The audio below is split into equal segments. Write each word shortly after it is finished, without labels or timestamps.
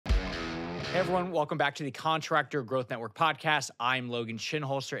Hey everyone, welcome back to the Contractor Growth Network podcast. I'm Logan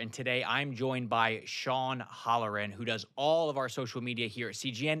Shinholster, and today I'm joined by Sean Holleran, who does all of our social media here at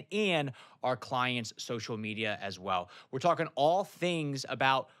CGN and our clients' social media as well. We're talking all things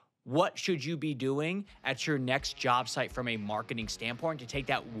about what should you be doing at your next job site from a marketing standpoint to take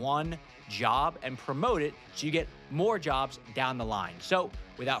that one job and promote it so you get more jobs down the line. So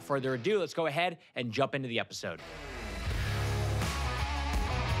without further ado, let's go ahead and jump into the episode.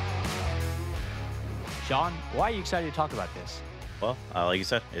 Sean, why are you excited to talk about this? Well, like you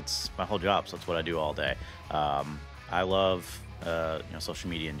said, it's my whole job, so that's what I do all day. I love social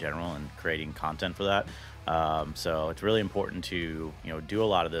media in general and creating content for that. So it's really important to do a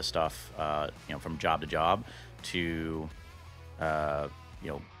lot of this stuff from job to job to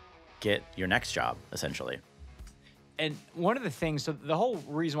get your next job essentially. And one of the things, so the whole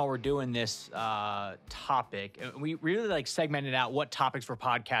reason why we're doing this topic, we really like segmented out what topics for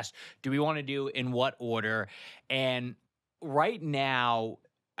podcasts do we want to do in what order. And right now,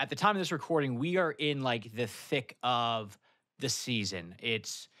 at the time of this recording, we are in like the thick of the season.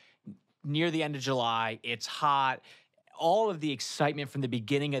 It's near the end of July. It's hot. All of the excitement from the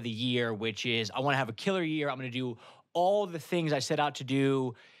beginning of the year, which is I want to have a killer year. I'm going to do all the things I set out to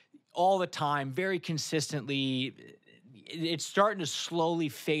do all the time, very consistently. It's starting to slowly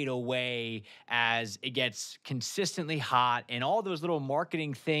fade away as it gets consistently hot, and all those little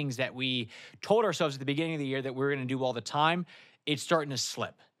marketing things that we told ourselves at the beginning of the year that we're going to do all the time, it's starting to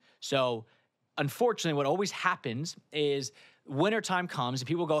slip. So unfortunately, what always happens is wintertime comes and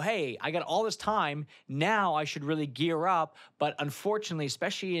people go, hey, I got all this time. Now I should really gear up. But unfortunately,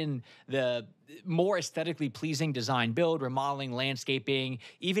 especially in the more aesthetically pleasing design, build, remodeling, landscaping,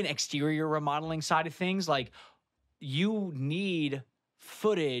 even exterior remodeling side of things, like you need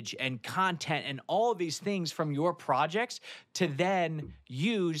footage and content and all of these things from your projects to then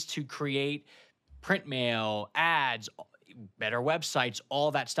use to create print mail, ads, better websites,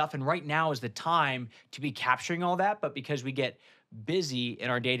 all that stuff. And right now is the time to be capturing all that. But because we get busy in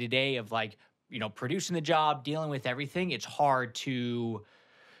our day-to-day of like, producing the job, dealing with everything, it's hard to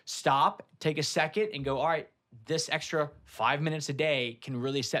stop, take a second and go, all right, this extra 5 minutes a day can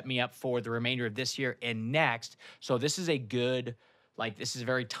really set me up for the remainder of this year and next. So this is a good, this is a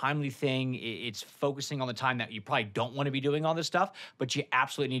very timely thing. It's focusing on the time that you probably don't want to be doing all this stuff, but you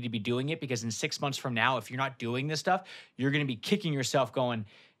absolutely need to be doing it because in 6 months from now, if you're not doing this stuff, you're going to be kicking yourself going,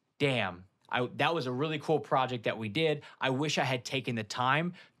 damn, that was a really cool project that we did. I wish I had taken the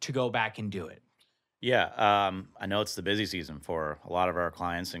time to go back and do it. Yeah, I know it's the busy season for a lot of our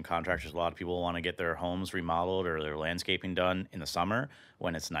clients and contractors. A lot of people want to get their homes remodeled or their landscaping done in the summer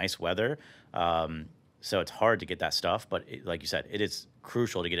when it's nice weather. So it's hard to get that stuff, but like you said, it is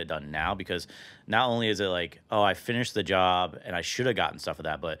crucial to get it done now because not only is it like, oh, I finished the job and I should have gotten stuff of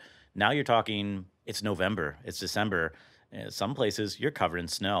that, but now you're talking, it's November, it's December. Some places you're covered in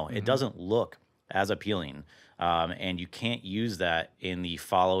snow. It doesn't look as appealing. And you can't use that in the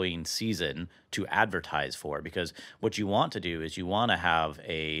following season to advertise for because what you want to do is you want to have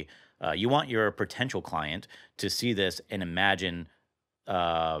you want your potential client to see this and imagine,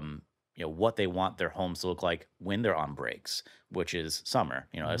 what they want their homes to look like when they're on breaks, which is summer.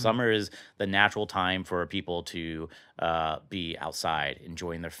 Summer is the natural time for people to be outside,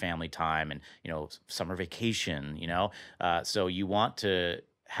 enjoying their family time and, summer vacation, so you want to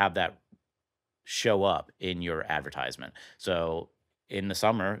have that show up in your advertisement. So in the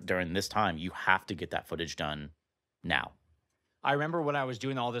summer, during this time, you have to get that footage done now. I remember when I was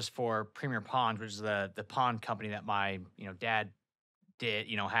doing all this for Premier Ponds, which is the pond company that my dad did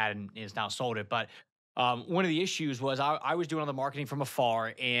had and is now sold it. But one of the issues was I was doing all the marketing from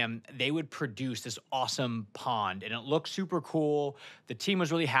afar, and they would produce this awesome pond, and it looked super cool. The team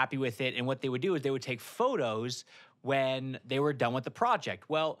was really happy with it, and what they would do is they would take photos when they were done with the project.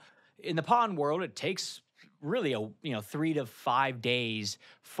 Well, in the pond world, it takes really 3 to 5 days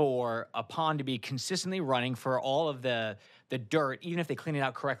for a pond to be consistently running, for all of the dirt, even if they clean it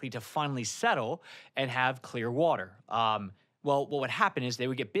out correctly, to finally settle and have clear water. Well, what would happen is they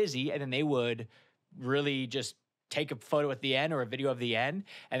would get busy and then they would really just take a photo at the end or a video of the end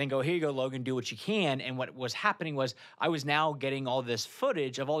and then go, here you go, Logan, do what you can. And what was happening was I was now getting all this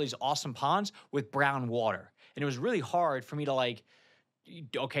footage of all these awesome ponds with brown water. And it was really hard for me to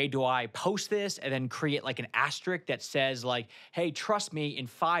okay, do I post this and then create like an asterisk that says hey, trust me, in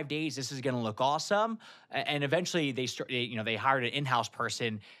 5 days, this is going to look awesome. And eventually they hired an in-house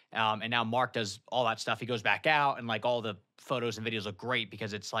person. And now Mark does all that stuff. He goes back out and all the photos and videos look great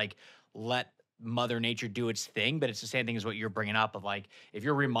because it's let Mother Nature do its thing. But it's the same thing as what you're bringing up of if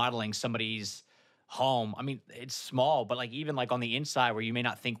you're remodeling somebody's home, I mean, it's small, but even on the inside where you may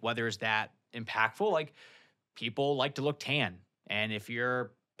not think weather is that impactful. Like people like to look tan. And if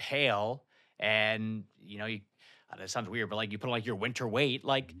you're pale and, that sounds weird, but like you put on like your winter weight,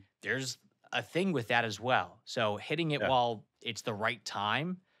 like Mhm. there's a thing with that as well. So hitting it Yeah. while it's the right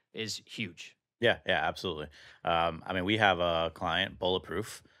time is huge. Yeah, yeah, absolutely. I mean, we have a client,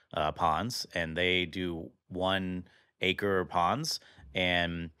 Bulletproof Ponds, and they do 1 acre ponds.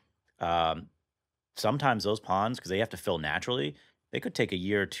 And um, sometimes those ponds, because they have to fill naturally, they could take a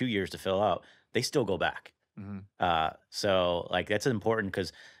year, 2 years to fill out. They still go back. Mhm. So like that's important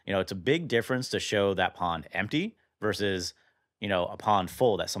because it's a big difference to show that pond empty versus a pond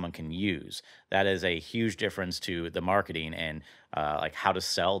full that someone can use. That is a huge difference to the marketing and like how to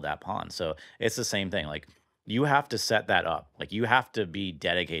sell that pond. So it's the same thing. Like you have to set that up. Like you have to be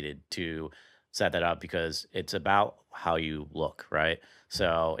dedicated to set that up because it's about how you look, right?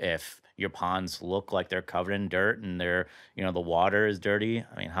 So if your ponds look like they're covered in dirt and the water is dirty,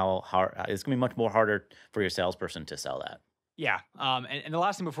 I mean, how hard it's gonna be much more harder for your salesperson to sell that. Yeah. And the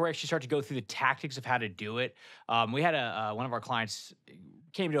last thing before we actually start to go through the tactics of how to do it, we had one of our clients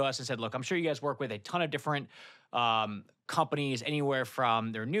came to us and said, "Look, I'm sure you guys work with a ton of different companies, anywhere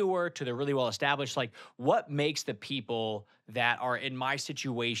from they're newer to they're really well established. Like, what makes the people that are in my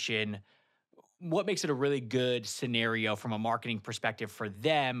situation? What makes it a really good scenario from a marketing perspective for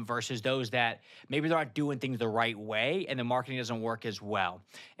them versus those that maybe they're not doing things the right way and the marketing doesn't work as well?"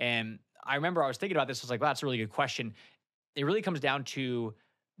 And I remember I was thinking about this. I was like, "Wow, that's a really good question." It really comes down to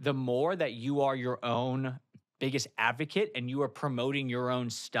the more that you are your own biggest advocate and you are promoting your own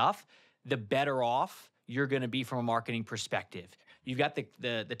stuff, the better off you're going to be from a marketing perspective. You've got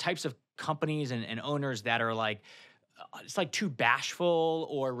the types of companies and owners that are like it's like too bashful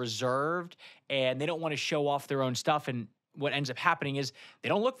or reserved and they don't want to show off their own stuff, and what ends up happening is they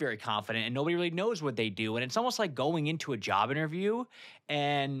don't look very confident and nobody really knows what they do, and it's almost like going into a job interview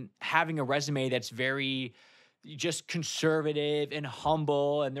and having a resume that's very just conservative and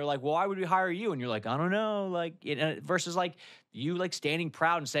humble, and they're like, "Well, why would we hire you?" And you're like, "I don't know," like versus like you like standing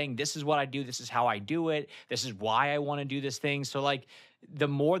proud and saying, "This is what I do, this is how I do it, this is why I want to do this thing." So like the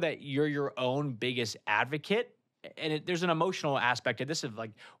more that you're your own biggest advocate, and there's an emotional aspect of this of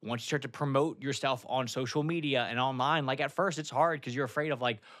like once you start to promote yourself on social media and online, like at first it's hard because you're afraid of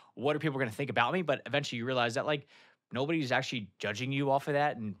like what are people going to think about me, but eventually you realize that like nobody's actually judging you off of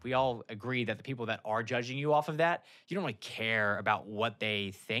that, and we all agree that the people that are judging you off of that, you don't really care about what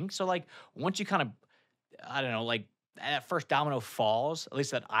they think. So like once you kind of, I don't know, like that first domino falls, at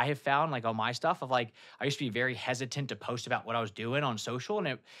least that I have found, like on my stuff, of like I used to be very hesitant to post about what I was doing on social, and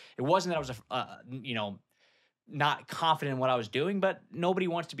it wasn't that I was not confident in what I was doing, but nobody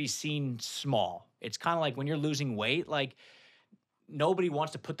wants to be seen small. It's kind of like when you're losing weight, like nobody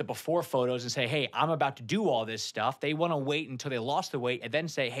wants to put the before photos and say, "Hey, I'm about to do all this stuff." They want to wait until they lost the weight and then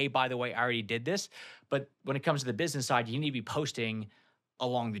say, "Hey, by the way, I already did this." But when it comes to the business side, you need to be posting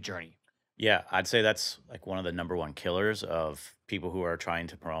along the journey. Yeah, I'd say that's like one of the number one killers of people who are trying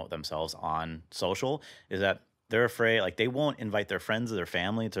to promote themselves on social is that they're afraid, like they won't invite their friends or their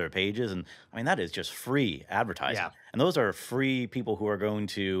family to their pages. And I mean, that is just free advertising. Yeah. And those are free people who are going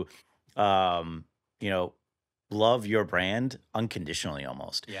to, um, you know, love your brand unconditionally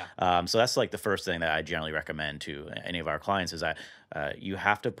almost. Yeah. So that's like the first thing that I generally recommend to any of our clients is that you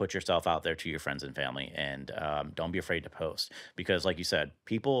have to put yourself out there to your friends and family, and don't be afraid to post because, like you said,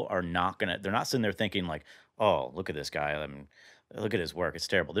 people are not gonna. They're not sitting there thinking like, "Oh, look at this guy. I mean, look at his work. It's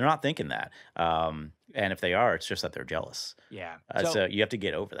terrible." They're not thinking that. And if they are, it's just that they're jealous. Yeah. So you have to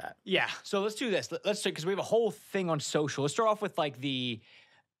get over that. Yeah. So let's do this. Let's because we have a whole thing on social. Let's start off with like the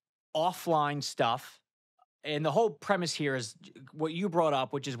offline stuff. And the whole premise here is what you brought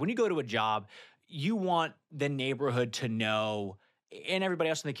up, which is when you go to a job, you want the neighborhood to know and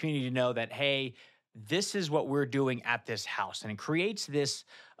everybody else in the community to know that, hey, this is what we're doing at this house. And it creates this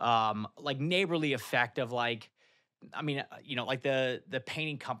like neighborly effect of like, I mean, like the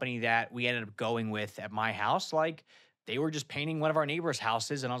painting company that we ended up going with at my house, like they were just painting one of our neighbors'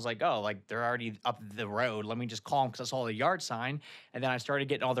 houses, and I was like, oh, like they're already up the road. Let me just call them because I saw the yard sign, and then I started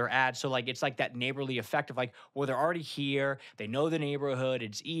getting all their ads. So like it's like that neighborly effect of like, well, they're already here, they know the neighborhood,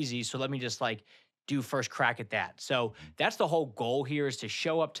 it's easy. So let me just like do first crack at that. So that's the whole goal here is to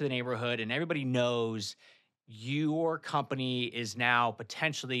show up to the neighborhood, and everybody knows your company is now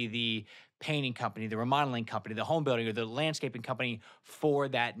potentially the painting company, the remodeling company, the home building, or the landscaping company for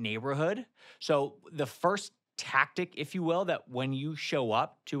that neighborhood. So the first tactic, if you will, that when you show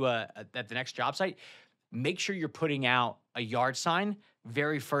up to at the next job site, make sure you're putting out a yard sign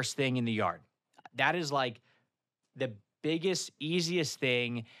very first thing in the yard. That is like the biggest, easiest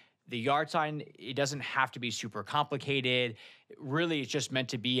thing the yard sign, it doesn't have to be super complicated. Really, it's just meant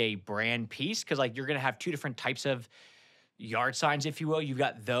to be a brand piece because like you're gonna have two different types of yard signs, if you will. You've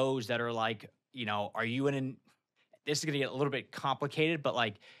got those that are like, are you in an this is gonna get a little bit complicated, but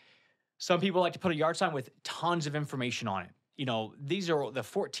like some people like to put a yard sign with tons of information on it. These are the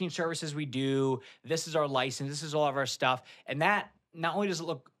 14 services we do. This is our license. This is all of our stuff. And that not only does it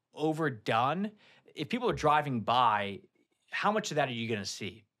look overdone, if people are driving by, how much of that are you going to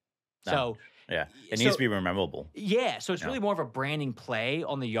see? No. So, Yeah, it needs to be memorable. Yeah. So it's really more of a branding play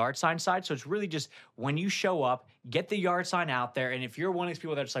on the yard sign side. So it's really just when you show up, get the yard sign out there. And if you're one of these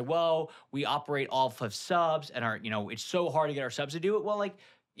people that's like, well, we operate off of subs and it's so hard to get our subs to do it. Well, like,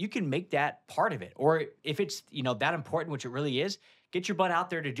 you can make that part of it. Or if it's, that important, which it really is, get your butt out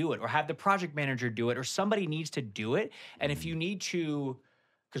there to do it or have the project manager do it or somebody needs to do it. And if you need to,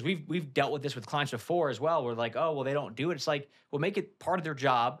 because we've dealt with this with clients before as well, we're like, oh, well, they don't do it. It's like, well, make it part of their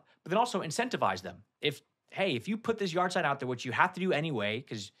job, but then also incentivize them. If you put this yard sign out there, which you have to do anyway,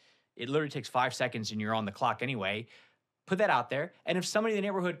 because it literally takes 5 seconds and you're on the clock anyway, put that out there. And if somebody in the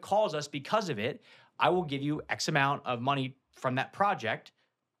neighborhood calls us because of it, I will give you X amount of money from that project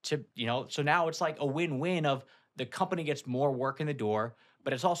to, so now it's like a win-win of the company gets more work in the door,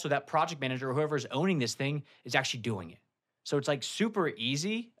 but it's also that project manager or whoever is owning this thing is actually doing it. So it's like super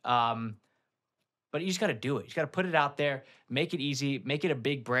easy, but you just got to do it. You just got to put it out there, make it easy, make it a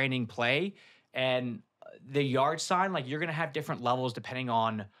big branding play. And the yard sign, like you're going to have different levels depending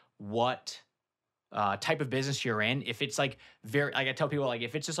on what type of business you're in. If it's like like I tell people, like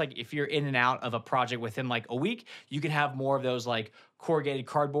if it's just like if you're in and out of a project within like a week, you can have more of those like corrugated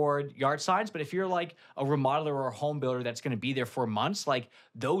cardboard yard signs. But if you're like a remodeler or a home builder that's going to be there for months, like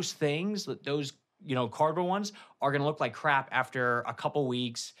those things, those cardboard ones are going to look like crap after a couple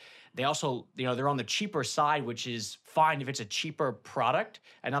weeks. They also, they're on the cheaper side, which is fine if it's a cheaper product.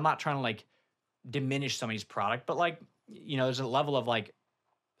 And I'm not trying to like diminish somebody's product, but like, there's a level of like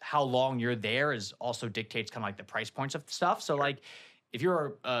how long you're there is also dictates kind of like the price points of stuff. So like if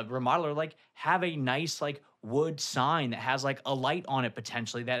you're a remodeler, like have a nice like wood sign that has like a light on it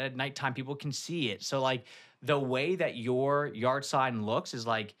potentially that at nighttime people can see it. So like the way that your yard sign looks is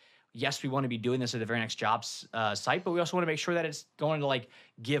like, yes, we want to be doing this at the very next job site, but we also want to make sure that it's going to like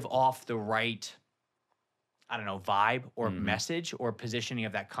give off the right, I don't know, vibe or message or positioning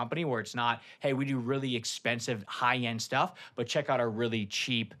of that company where it's not, hey, we do really expensive high-end stuff, but check out our really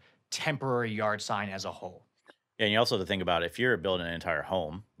cheap temporary yard sign as a whole. Yeah, and you also have to think about if you're building an entire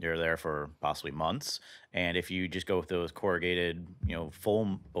home, you're there for possibly months. And if you just go with those corrugated,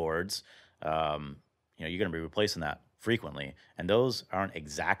 foam boards, you're going to be replacing that frequently. And those aren't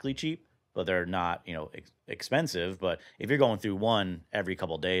exactly cheap, but they're not, expensive. But if you're going through one every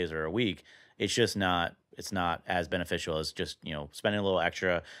couple of days or a week, it's not as beneficial as just, spending a little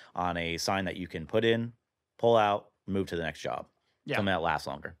extra on a sign that you can put in, pull out, move to the next job. Yeah. Something that lasts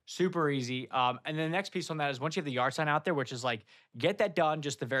longer. Super easy. And then the next piece on that is once you have the yard sign out there, which is like, get that done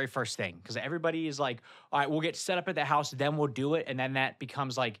just the very first thing. Because everybody is like, all right, we'll get set up at the house, then we'll do it. And then that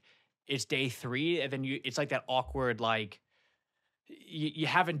becomes like, it's day 3. And then it's like that awkward, like, you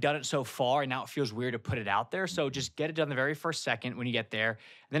haven't done it so far and now it feels weird to put it out there. So just get it done the very first second when you get there.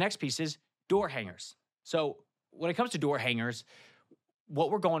 And the next piece is door hangers. So when it comes to door hangers, what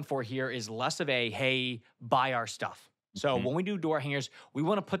we're going for here is less of a, hey, buy our stuff. So when we do door hangers, we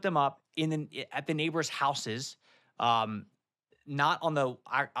want to put them up at the neighbors' houses, not on the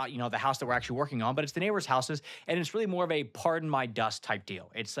the house that we're actually working on, but it's the neighbors' houses, and it's really more of a pardon my dust type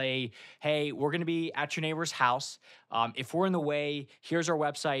deal. It's a, hey, we're going to be at your neighbor's house. If we're in the way, here's our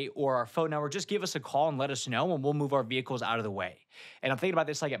website or our phone number. Just give us a call and let us know, and we'll move our vehicles out of the way. And I'm thinking about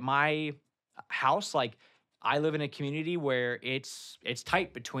this like at my house, like I live in a community where it's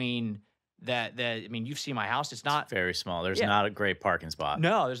tight between. I mean, you've seen my house. It's not very small. There's not a great parking spot.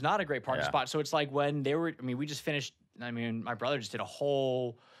 No, there's not a great parking spot. So it's like when we just finished, my brother just did a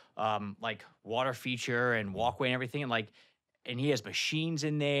whole like water feature and walkway and everything. And he has machines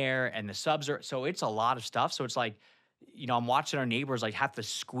in there and the subs so it's a lot of stuff. So it's like, I'm watching our neighbors like have to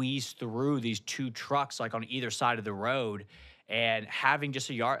squeeze through these 2 trucks like on either side of the road. And having just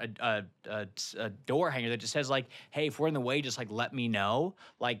a door hanger that just says like, hey, if we're in the way, just like let me know.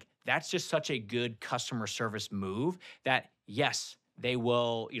 Like that's just such a good customer service move that yes, they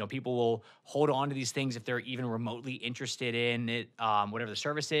will, people will hold on to these things if they're even remotely interested in it, whatever the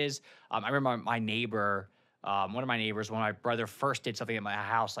service is. I remember my neighbor, one of my neighbors, when my brother first did something at my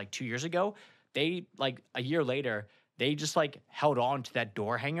house like 2 years ago, they like a year later, they just like held on to that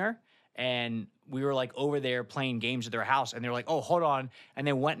door hanger. And we were like over there playing games at their house and they're like, oh, hold on. And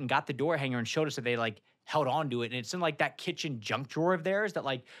they went and got the door hanger and showed us that they like held on to it. And it's in like that kitchen junk drawer of theirs that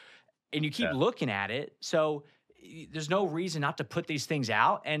like and you keep Yeah. looking at it. So there's no reason not to put these things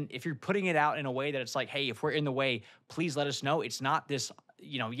out. And if you're putting it out in a way that it's like, hey, if we're in the way, please let us know. It's not this,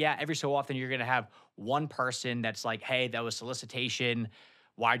 yeah, every so often you're going to have one person that's like, hey, that was solicitation.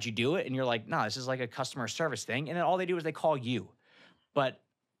 Why'd you do it? And you're like, no, this is like a customer service thing. And then all they do is they call you. But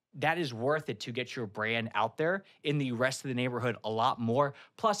that is worth it to get your brand out there in the rest of the neighborhood a lot more.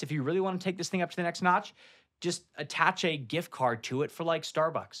 Plus, if you really want to take this thing up to the next notch, just attach a gift card to it for like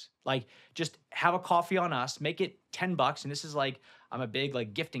Starbucks. Like, just have a coffee on us, make it $10. And this is like, I'm a big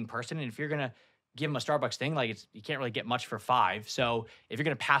like gifting person. And if you're gonna give them a Starbucks thing, like you can't really get much for 5. So if you're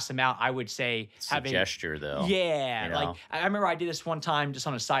gonna pass them out, I would say It's a gesture, though. yeah. You Like know? I remember I did this one time, just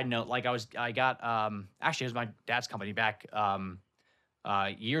on a side note. Like I got actually it was my dad's company back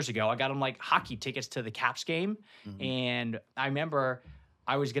years ago. I got them like hockey tickets to the Caps game. Mhm. And I remember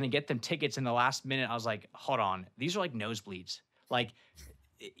I was going to get them tickets in the last minute. I was like, hold on, these are like nosebleeds. Like,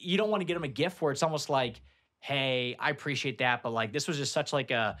 you don't want to get them a gift where it's almost like, hey, I appreciate that. But like, this was just such like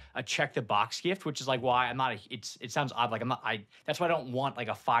a check the box gift, which is like why I'm not, it sounds odd. Like that's why I don't want like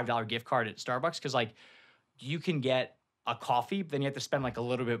a $5 gift card at Starbucks. Cause like you can get a coffee, but then you have to spend like a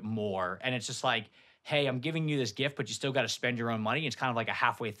little bit more. And it's just like, hey, I'm giving you this gift, but you still got to spend your own money. It's kind of like a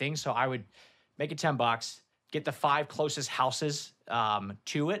halfway thing. So I would make it $10, get the 5 closest houses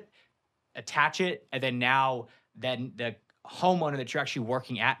to it, attach it, and then the homeowner that you're actually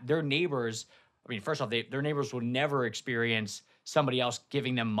working at, their neighbors. I mean, first off, their neighbors will never experience somebody else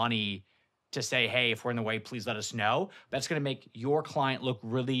giving them money to say, hey, if we're in the way, please let us know. That's going to make your client look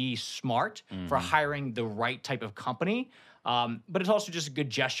really smart for Mhm. hiring the right type of company. But it's also just a good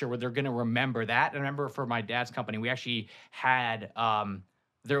gesture where they're going to remember that. And I remember for my dad's company, we actually had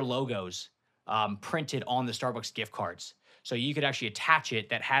their logos printed on the Starbucks gift cards. So you could actually attach it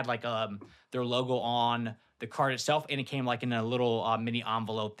that had like their logo on the card itself, and it came like in a little mini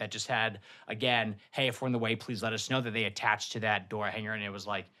envelope that just had, again, hey, if we're in the way, please let us know, that they attached to that door hanger, and it was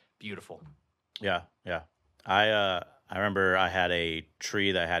like beautiful. Yeah, yeah. I remember I had a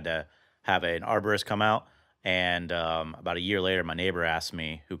tree that I had to have an arborist come out, and about a year later, my neighbor asked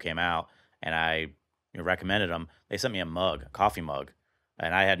me who came out, and I recommended them. They sent me a mug, a coffee mug,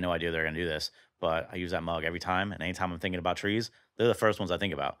 and I had no idea they were gonna do this, but I use that mug every time, and anytime I'm thinking about trees, they're the first ones I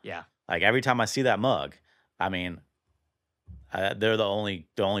think about. Yeah. Like every time I see that mug, I mean, they're the only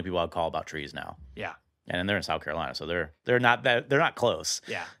people I'd call about trees now. Yeah. And they're in South Carolina, so they're not close,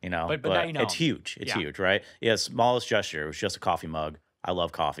 Yeah. But now but you know it's 'em. huge. It's Yeah. huge, right? Yeah, smallest gesture. It was just a coffee mug. I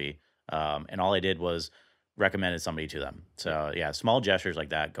love coffee. And all I did was recommended somebody to them. So yeah, small gestures like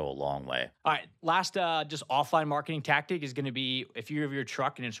that go a long way. All right. Last just offline marketing tactic is going to be, if you have your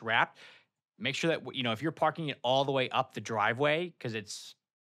truck and it's wrapped, make sure that if you're parking it all the way up the driveway, because it's,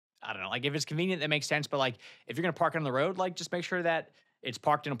 I don't know, like if it's convenient, that makes sense. But like if you're gonna park it on the road, like just make sure that it's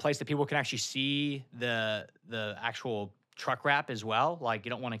parked in a place that people can actually see the actual truck wrap as well. Like you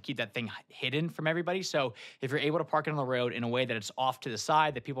don't want to keep that thing hidden from everybody. So if you're able to park it on the road in a way that it's off to the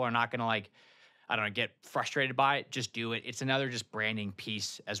side, that people are not gonna like, I don't know, get frustrated by it, just do it. It's another just branding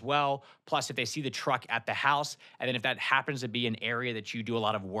piece as well. Plus, if they see the truck at the house, and then if that happens to be an area that you do a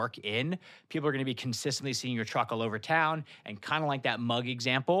lot of work in, people are going to be consistently seeing your truck all over town. And kind of like that mug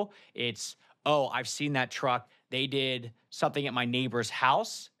example, it's, oh, I've seen that truck. They did something at my neighbor's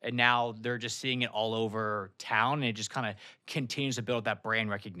house, and now they're just seeing it all over town. And it just kind of continues to build that brand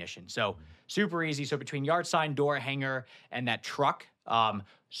recognition. So super easy. So between yard sign, door hanger, and that truck,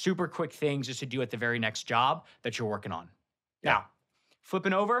 super quick things just to do at the very next job that you're working on. Yeah. Now,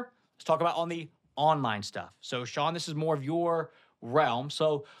 flipping over, let's talk about on the online stuff. So, Sean, this is more of your realm.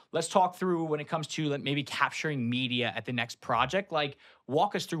 So, let's talk through when it comes to like maybe capturing media at the next project. Like,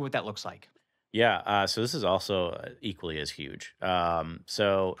 walk us through what that looks like. Yeah. So this is also equally as huge.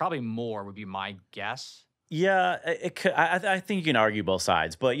 So Probably more would be my guess. yeah, it could, I think you can argue both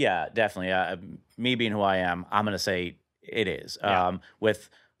sides, but yeah, definitely. Me being who I am, I'm gonna say it is. Yeah. With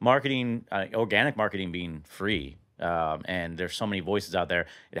marketing, organic marketing being free, and there's so many voices out there,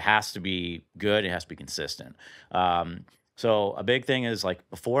 it has to be good. It has to be consistent. So a big thing is like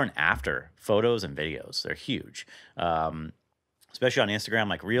before and after photos and videos. They're huge. Especially on Instagram,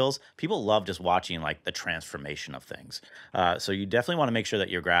 like Reels, people love just watching like the transformation of things. So you definitely want to make sure that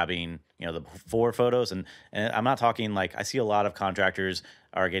you're grabbing, the before photos, and I'm not talking like I see a lot of contractors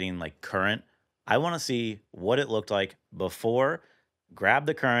are getting like current. I want to see what it looked like before, grab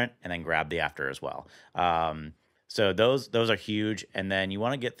the current, and then grab the after as well. So those are huge, and then you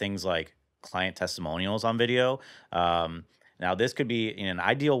want to get things like client testimonials on video. Now this could be in an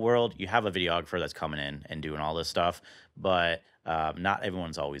ideal world, you have a videographer that's coming in and doing all this stuff, but not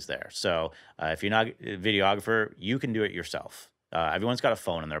everyone's always there. So if you're not a videographer, you can do it yourself. Everyone's got a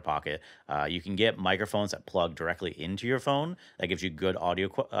phone in their pocket. You can get microphones that plug directly into your phone. That gives you good audio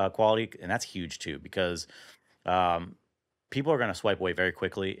quality, and that's huge too because um, people are going to swipe away very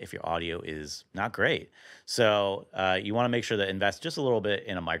quickly if your audio is not great. So you want to make sure that invest just a little bit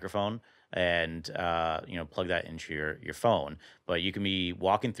in a microphone and plug that into your phone. But you can be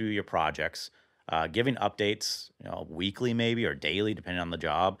walking through your projects, giving updates, weekly maybe or daily, depending on the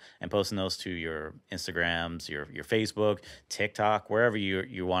job, and posting those to your Instagrams, your Facebook, TikTok, wherever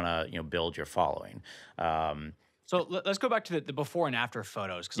you want to build your following. Um, So let's go back to the before and after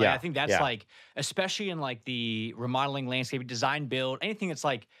photos because I yeah, think that's yeah, like, especially in like the remodeling, landscape design, build, anything that's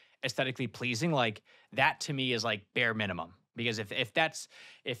like aesthetically pleasing, like that to me is like bare minimum. Because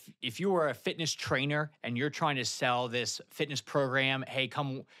if you were a fitness trainer and you're trying to sell this fitness program, hey,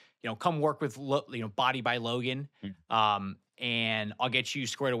 come work with Body by Logan, mm, and I'll get you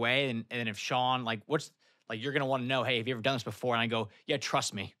squared away. And then if Sean, like, what's like, you're gonna want to know, hey, have you ever done this before? And I go, yeah,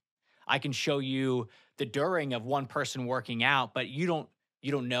 trust me, I can show you the during of one person working out, but you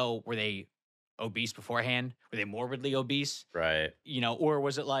don't know, were they obese beforehand? Were they morbidly obese? right. Or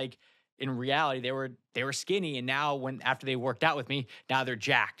was it like in reality they were skinny and now when after they worked out with me, now they're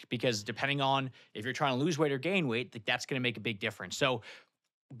jacked because depending on if you're trying to lose weight or gain weight, like that's going to make a big difference. So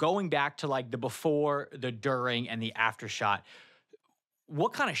going back to like the before, the during and the after shot,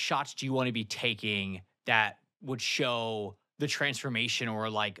 what kind of shots do you want to be taking that would show the transformation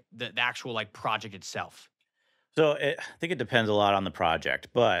or like the actual like project itself? So I think it depends a lot on the project,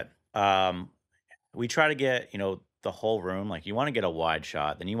 but we try to get the whole room. Like you want to get a wide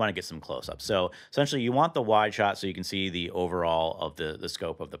shot, then you want to get some close ups. So essentially, you want the wide shot so you can see the overall of the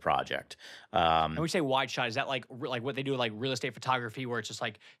scope of the project. And we say wide shot, is that like like what they do with like real estate photography where it's just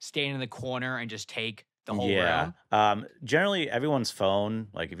like stand in the corner and just take the whole Yeah. room? Generally, everyone's phone,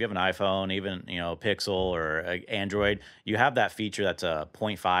 like if you have an iPhone, even Pixel or Android, you have that feature that's a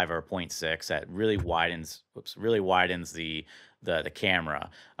point 0.5 or a point 0.6 that really widens the camera.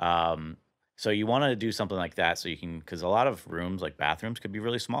 So you want to do something like that so you can, because a lot of rooms like bathrooms could be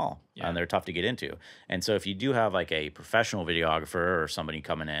really small Yeah. and they're tough to get into. And so if you do have like a professional videographer or somebody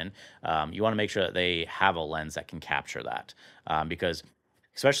coming in, you want to make sure that they have a lens that can capture that, because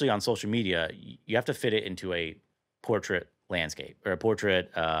especially on social media, you have to fit it into a portrait landscape or a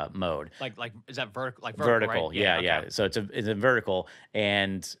portrait mode. Like is that vertical, right? Vertical, Yeah, yeah, okay. yeah. So it's a vertical,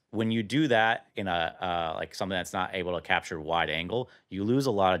 and when you do that in a like something that's not able to capture wide angle, you lose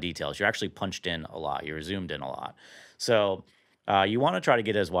a lot of details. You're actually punched in a lot. You're zoomed in a lot. So you want to try to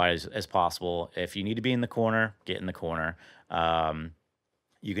get as wide as possible. If you need to be in the corner, get in the corner. Um,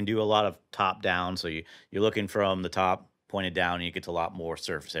 you can do a lot of top down, so you're looking from the top pointed down, and you get to a lot more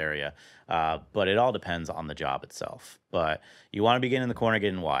surface area. But it all depends on the job itself. But you want to begin in the corner,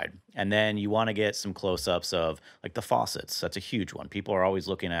 getting wide, and then you want to get some close-ups of like the faucets. That's a huge one. People are always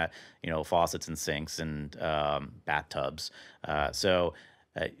looking at faucets and sinks and bathtubs.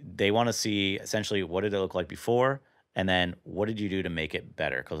 They want to see essentially what did it look like before. And then, what did you do to make it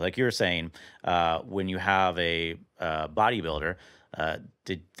better? Because, like you were saying, when you have a bodybuilder,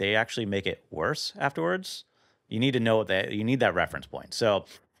 did they actually make it worse afterwards? You need to know you need that reference point. So,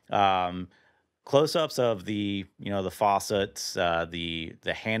 um, close-ups of the faucets,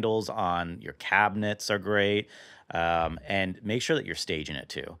 the handles on your cabinets are great, and make sure that you're staging it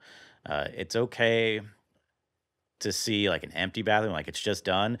too. It's okay to see like an empty bathroom, like it's just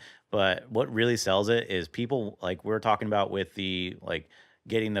done. But what really sells it is people like we're talking about with the like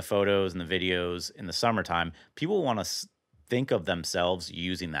getting the photos and the videos in the summertime. People want to think of themselves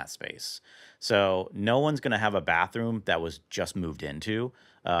using that space. So no one's going to have a bathroom that was just moved into,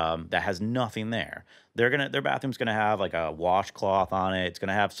 that has nothing there. Their bathroom's gonna have like a washcloth on it. It's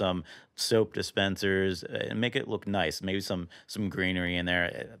gonna have some soap dispensers and make it look nice. Maybe some greenery in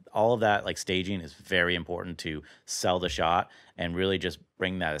there. All of that like staging is very important to sell the shot and really just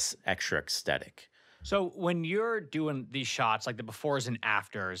bring that extra aesthetic. So when you're doing these shots, like the befores and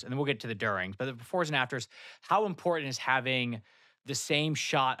afters, and then we'll get to the durings, but the befores and afters, how important is having the same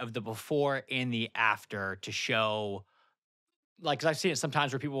shot of the before and the after to show, like, 'cause I've seen it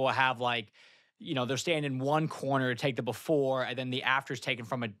sometimes where people will have like, they're standing in one corner to take the before, and then the after is taken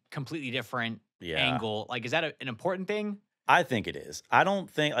from a completely different Yeah. angle. Like, is that an important thing? I think it is. I don't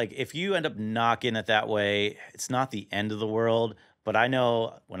think like if you end up knocking it that way, it's not the end of the world. But I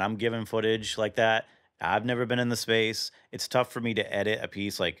know when I'm giving footage like that, I've never been in the space. It's tough for me to edit a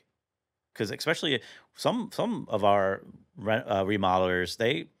piece like because especially some of our remodelers,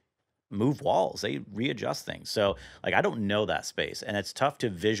 they move walls, they readjust things. So like I don't know that space, and it's tough to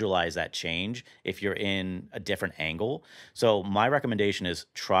visualize that change if you're in a different angle. So my recommendation is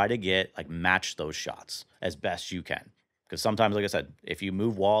try to get like match those shots as best you can, Because sometimes, like I said, if you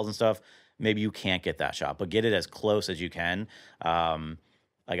move walls and stuff, maybe you can't get that shot, but get it as close as you can. Um,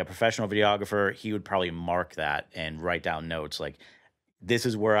 like a professional videographer, he would probably mark that and write down notes like, this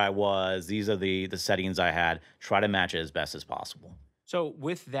is where I was. These are the settings I had. Try to match it as best as possible. So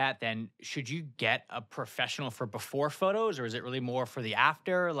with that, then should you get a professional for before photos, or is it really more for the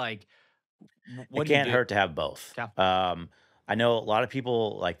after? Like, It what do you can't do? hurt to have both. Yeah. I know a lot of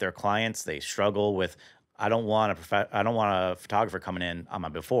people like their clients, they struggle with I don't want a photographer coming in on my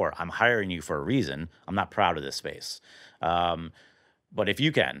before. I'm hiring you for a reason. I'm not proud of this space. Um, but if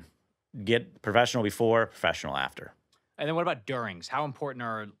you can get professional before, professional after. And then what about durings? How important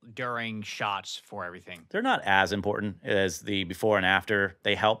are during shots for everything? They're not as important as the before and after.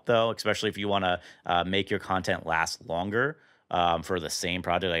 They help though, especially if you want to make your content last longer for the same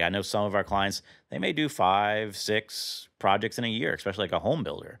project. Like I know some of our clients, they may do 5, 6 projects in a year, especially like a home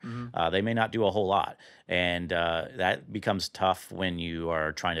builder. Hmm. They may not do a whole lot, and that becomes tough when you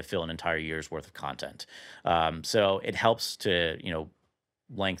are trying to fill an entire year's worth of content. So it helps to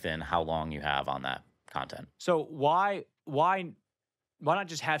lengthen how long you have on that content. So why not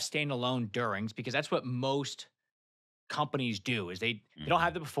just have standalone durings? Because that's what most companies do. Is they don't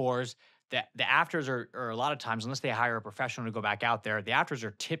have Mhm. the befores. The afters are a lot of times, unless they hire a professional to go back out there, the afters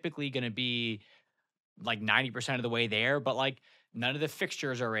are typically going to be like 90% of the way there, but like none of the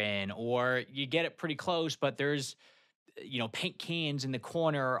fixtures are in, or you get it pretty close, but there's paint cans in the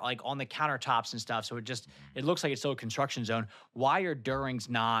corner, like on the countertops and stuff. So it looks like it's still a construction zone. Why are durings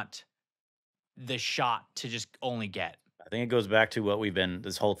not the shot to just only get? I think it goes back to what we've been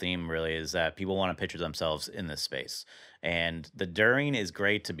this whole theme really is that people want to picture themselves in this space. And the during is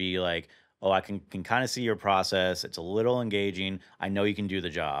great to be like, oh, I can kind of see your process. It's a little engaging. I know you can do the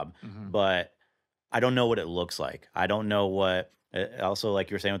job, Hmm. but I don't know what it looks like. I don't know what also like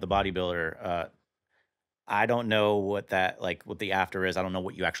you're saying with the bodybuilder, I don't know what that like what the after is. I don't know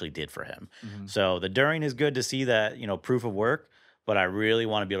what you actually did for him. Hmm. So the during is good to see that, proof of work, but I really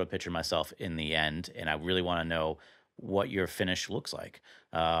want to be able to picture myself in the end and I really want to know what your finish looks like.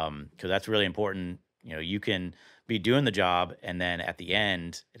 Cuz that's really important. You can be doing the job and then at the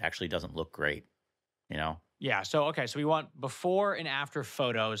end it actually doesn't look great, you know? Yeah. So, okay. So we want before and after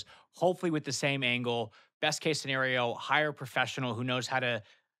photos, hopefully with the same angle. Best case scenario, hire a professional who knows how to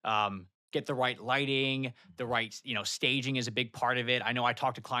get the right lighting, the right, staging is a big part of it. I know I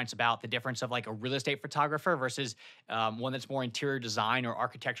talk to clients about the difference of like a real estate photographer versus one that's more interior design or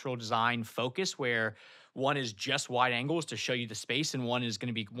architectural design focus, where one is just wide angles to show you the space, and one is going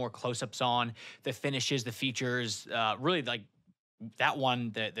to be more close ups on the finishes, the features, really like that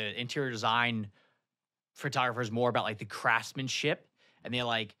one, the interior design photographers more about like the craftsmanship, and they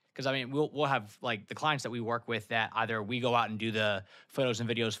like, because I mean we'll have like the clients that we work with that either we go out and do the photos and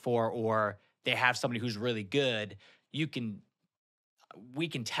videos for, or they have somebody who's really good. You can We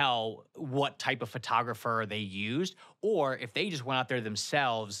can tell what type of photographer they used, or if they just went out there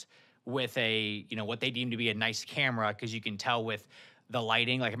themselves with a, what they deem to be a nice camera, because you can tell with the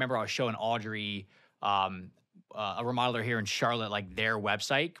lighting. Like I remember I was showing Audrey, um, a remodeler here in Charlotte, like their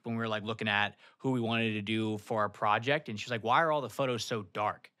website when we were like looking at who we wanted to do for our project, and she's like, "Why are all the photos so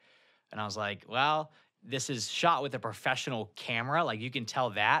dark?" And I was like, well, this is shot with a professional camera. Like you can tell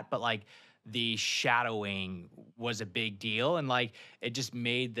that, but like the shadowing was a big deal. And like it just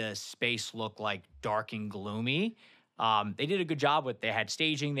made the space look like dark and gloomy. They did a good job with, they had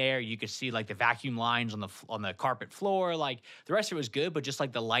staging there. You could see like the vacuum lines on on the carpet floor. Like the rest of it was good, but just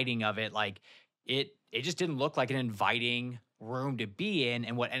like the lighting of it, like it just didn't look like an inviting room to be in.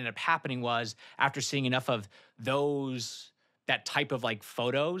 And what ended up happening was, after seeing enough of those, that type of like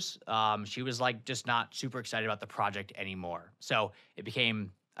photos, she was like just not super excited about the project anymore. So it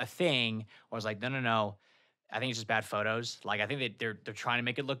became a thing where I was like, no, no, no. I think it's just bad photos. Like I think that they're trying to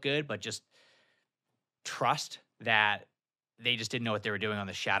make it look good, but just trust that they just didn't know what they were doing on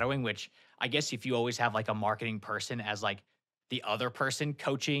the shadowing. Which I guess if you always have like a marketing person as like the other person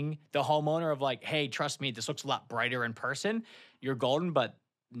coaching the homeowner of like, hey, trust me, this looks a lot brighter in person, you're golden. But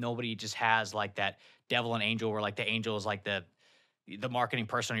nobody just has like that devil and angel, where like the angel is like the marketing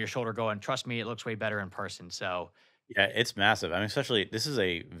person on your shoulder going, trust me, it looks way better in person. So Yeah, it's massive. I mean, especially this is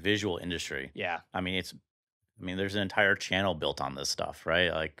a visual industry. yeah. I mean, there's an entire channel built on this stuff,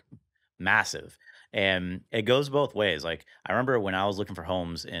 right? Like massive. And it goes both ways. Like I remember when I was looking for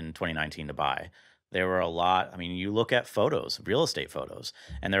homes in 2019 to buy, there were a lot. I mean, you look at photos, real estate photos,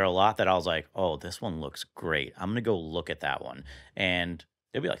 and there are a lot that I was like, oh, this one looks great. I'm gonna go look at that one. And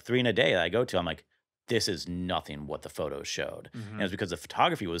there'd be like three in a day that I go to. I'm like, this is nothing what the photos showed. And it Hmm. was because the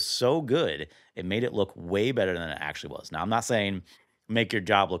photography was so good, it made it look way better than it actually was. Now, I'm not saying make your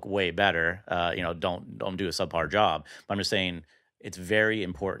job look way better. Don't do a subpar job. But I'm just saying it's very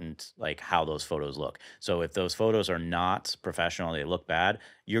important, like how those photos look. So if those photos are not professional, they look bad.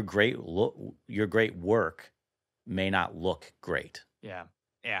 Your great work may not look great. Yeah.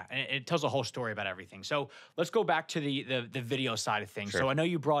 Yeah, and it tells a whole story about everything. So let's go back to the video side of things. So Sure. I know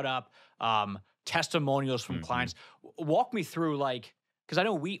you brought up testimonials from Hmm. clients. Walk me through like because I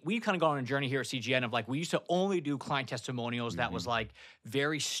know we kind of gone on a journey here at CGN of like we used to only do client testimonials that was Hmm. like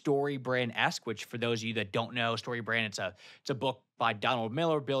very story brand esque. Which for those of you that don't know, story brand it's a book by Donald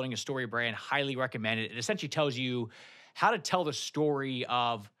Miller, Building a Story Brand. Highly recommended. It essentially tells you how to tell the story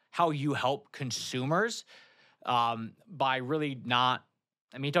of how you help consumers by really not.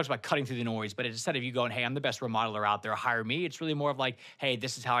 I mean, he talks about cutting through the noise, but instead of you going, "Hey, I'm the best remodeler out there, hire me," it's really more of like, "Hey,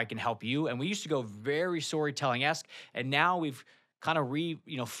 this is how I can help you." And we used to go very storytelling esque, and now we've kind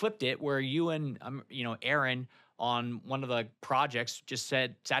of flipped it where you and Aaron on one of the projects just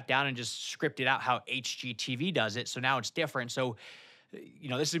sat down and just scripted out how HGTV does it. So now it's different. So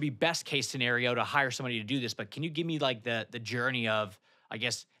this would be best case scenario to hire somebody to do this, but can you give me like the journey of, I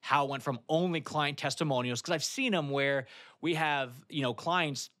guess, how it went from only client testimonials? Because I've seen them where we have,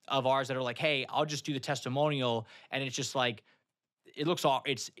 clients of ours that are like, hey, I'll just do the testimonial. And it's just like, it looks all,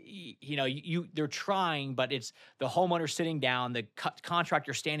 they're trying, but it's the homeowner sitting down, the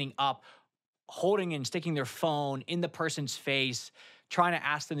contractor standing up, holding and sticking their phone in the person's face, trying to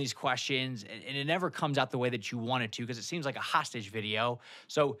ask them these questions, and it never comes out the way that you want it to because it seems like a hostage video.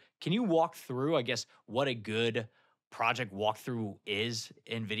 So, can you walk through, I guess, what a good project walkthrough is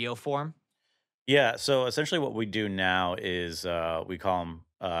in video form? Yeah. So essentially, what we do now is we call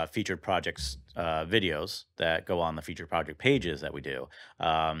them featured projects videos that go on the featured project pages that we do.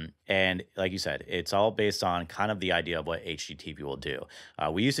 And like you said, it's all based on kind of the idea of what HGTV will do.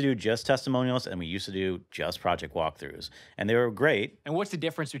 We used to do just testimonials and we used to do just project walkthroughs, and they were great. And what's the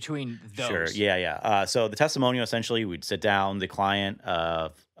difference between Sure. those? Yeah. Yeah. So the testimonial essentially, we'd sit down the client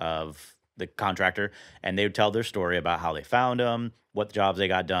of the contractor, and they would tell their story about how they found them, what jobs they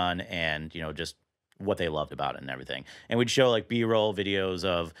got done, and just what they loved about it and everything. And we'd show like B-roll videos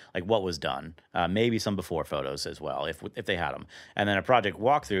of like what was done, maybe some before photos as well, if they had them. And then a project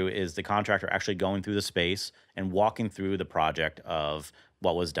walkthrough is the contractor actually going through the space and walking through the project of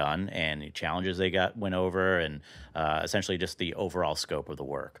what was done and the challenges they went over, and essentially just the overall scope of the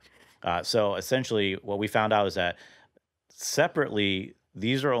work. So essentially, what we found out is that separately,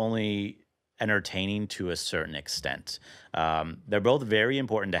 these are only entertaining to a certain extent. They're both very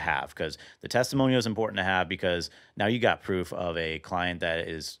important to have because the testimonial is important to have because now you got proof of a client that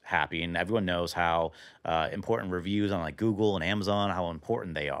is happy, and everyone knows how important reviews on like Google and Amazon, how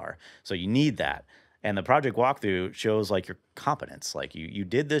important they are. So you need that. And the project walkthrough shows like your competence, like you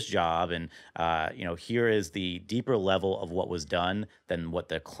did this job, and here is the deeper level of what was done than what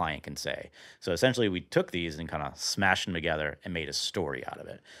the client can say. So essentially, we took these and kind of smashed them together and made a story out of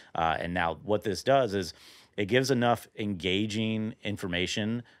it. And now what this does is it gives enough engaging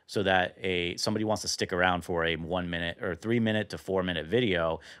information so that a somebody wants to stick around for a 1 minute or 3 minute to 4 minute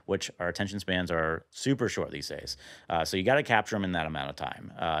video, which our attention spans are super short these days. So you got to capture them in that amount of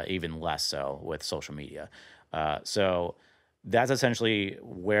time, even less so with social media. So that's essentially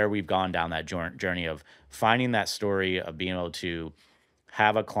where we've gone down that journey of finding that story of being able to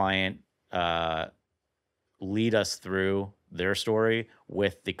have a client uh, lead us through their story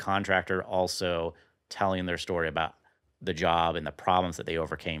with the contractor also telling their story about the job and the problems that they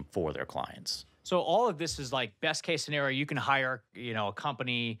overcame for their clients. So all of this is like best case scenario. You can hire, a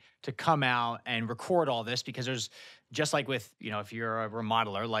company to come out and record all this because there's just like with, if you're a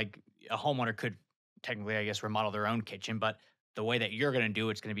remodeler, like a homeowner could technically, I guess, remodel their own kitchen, but the way that you're going to do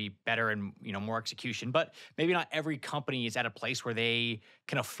it's going to be better and more execution. But maybe not every company is at a place where they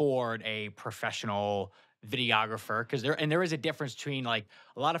can afford a professional videographer because there is a difference between like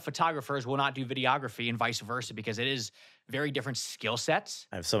a lot of photographers will not do videography and vice versa because it is very different skill sets.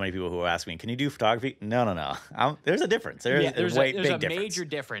 I have so many people who ask me, "Can you do photography?" No, no, no. There's a difference. There's Yeah, a there's big a difference. major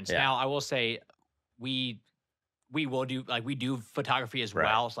difference. Yeah, Now, I will say we we will do like we do photography as right.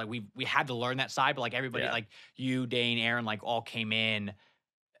 well. So like we had to learn that side, but like everybody, Yeah, like you, Dane, Aaron, like all came in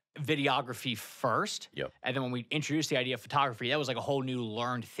videography first. yep. And then when we introduced the idea of photography, that was like a whole new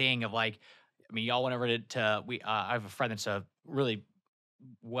learned thing of like, I mean, y'all went over to we I have a friend that's a really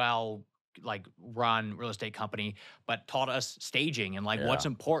well like run real estate company, but taught us staging and like what's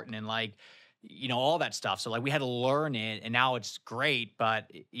Yeah. important and like all that stuff. So like we had to learn it, and now it's great, but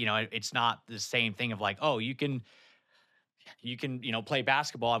it's not the same thing of like, oh, you can play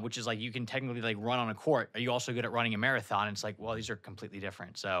basketball, which is like you can technically like run on a court. Are you also good at running a marathon? It's like, well, these are completely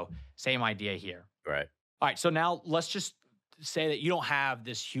different. So same idea here. Right. All right, so now let's just say that you don't have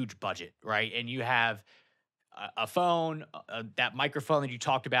this huge budget, right? And you have a phone, that microphone that you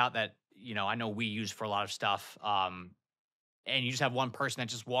talked about that, I know we use for a lot of stuff. And you just have one person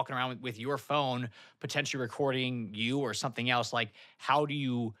that's just walking around with your phone, potentially recording you or something else. Like, how do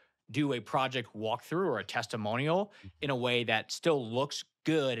you do a project walkthrough or a testimonial in a way that still looks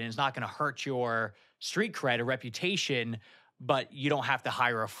good and is not going to hurt your street cred or reputation, but you don't have to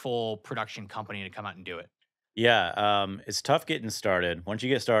hire a full production company to come out and do it? Yeah, it's tough getting started. Once you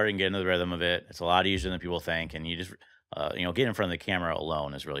get started and get into the rhythm of it, it's a lot easier than people think. And you just, get in front of the camera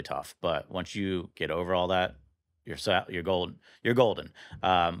alone is really tough. But once you get over all that, you're golden. You're golden.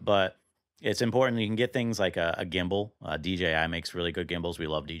 But it's important you can get things like a gimbal. DJI makes really good gimbals. We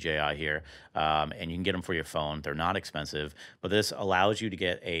love DJI here, and you can get them for your phone. They're not expensive, but this allows you to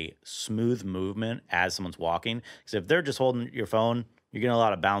get a smooth movement as someone's walking. Because if they're just holding your phone, you're getting a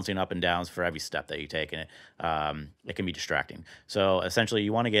lot of bouncing up and downs for every step that you take, and it can be distracting. So essentially,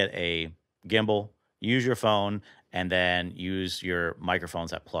 you want to get a gimbal, use your phone, and then use your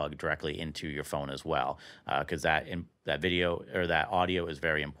microphones that plug directly into your phone as well, because that video or that audio is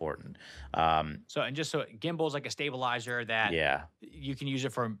very important. Um, So, and just so gimbal is like a stabilizer that yeah, you can use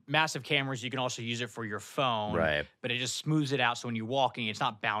it for massive cameras. You can also use it for your phone, right. but it just smooths it out. So when you're walking, it's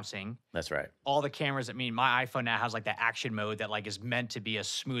not bouncing. That's right. All the cameras, I mean, my iPhone now has like the action mode that like is meant to be a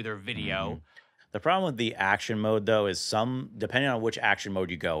smoother hmm video. The problem with the action mode, though, is depending on which action mode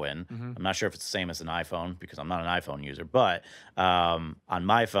you go in. Hmm. I'm not sure if it's the same as an iPhone because I'm not an iPhone user, but on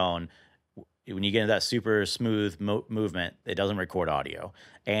my phone, when you get into that super smooth movement, it doesn't record audio,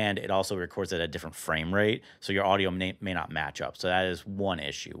 and it also records at a different frame rate, so your audio may not match up. So that is one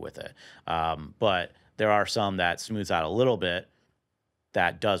issue with it. But there are some that smooths out a little bit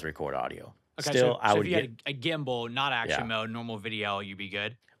that does record audio. Okay, so Still, I so if would you get had a gimbal, not action yeah. mode, normal video, you'd be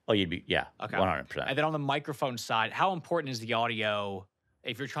good. Oh, you'd be yeah, Okay. 100%. And then on the microphone side, how important is the audio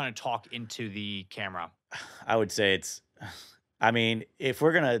if you're trying to talk into the camera? I would say it's I mean, if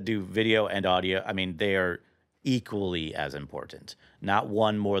we're gonna do video and audio, I mean, they are equally as important, not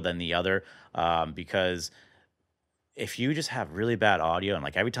one more than the other. Because if you just have really bad audio and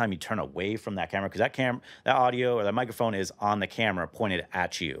like every time you turn away from that camera, because that audio or that microphone is on the camera pointed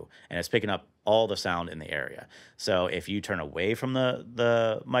at you and it's picking up all the sound in the area. So if you turn away from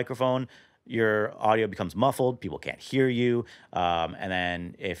the microphone, your audio becomes muffled. People can't hear you. And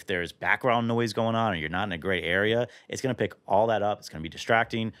then if there's background noise going on or you're not in a great area, it's going to pick all that up. It's going to be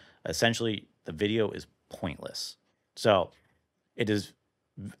distracting. Essentially, the video is pointless. So it is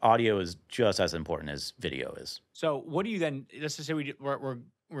audio is just as important as video is. So what do you then? Let's just say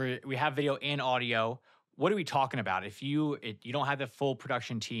we have video and audio. What are we talking about? If you don't have the full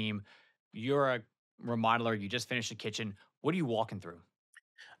production team, you're a remodeler, you just finished the kitchen. What are you walking through?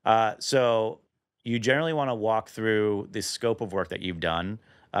 So you generally want to walk through the scope of work that you've done,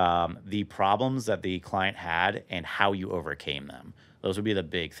 the problems that the client had, and how you overcame them. Those would be the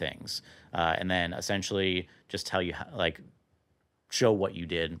big things. And then essentially just tell you, like, show what you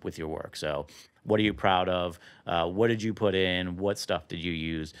did with your work. So, what are you proud of? What did you put in? What stuff did you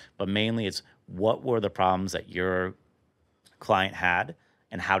use? But mainly, it's what were the problems that your client had,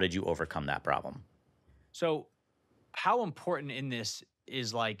 and how did you overcome that problem? So how important in this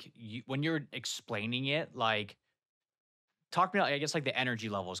is like when you're explaining it, like talk to me, I guess, like the energy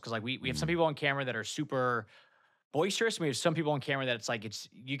levels. Cause like we have some Mhm. people on camera that are super boisterous. And we have some people on camera that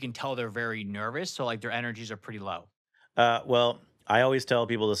you can tell they're very nervous. So like their energies are pretty low. Well, I always tell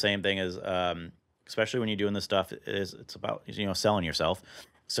people the same thing as, especially when you're doing this stuff, it's about selling yourself.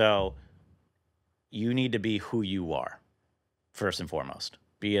 So you need to be who you are first and foremost.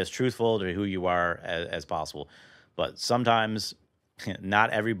 Be as truthful to who you are as possible. But sometimes not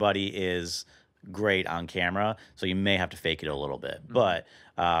everybody is great on camera, so you may have to fake it a little bit. Mhm. But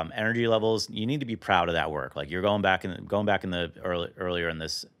energy levels, you need to be proud of that work. Like you're going back in the earlier in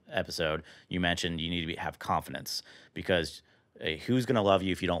this episode, you mentioned you need to have confidence because who's going to love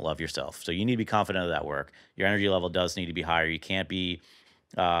you if you don't love yourself? So you need to be confident of that work. Your energy level does need to be higher. You can't be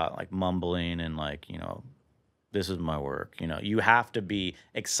like mumbling and like this is my work. You have to be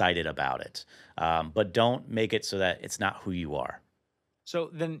excited about it, but don't make it so that it's not who you are. So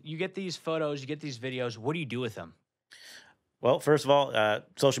then you get these photos, you get these videos. What do you do with them? Well, first of all,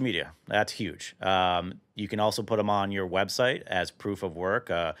 social media, that's huge. You can also put them on your website as proof of work,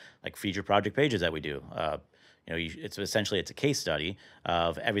 like feature project pages that we do. It's a case study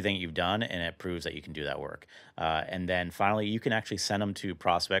of everything you've done, and it proves that you can do that work. And then finally, you can actually send them to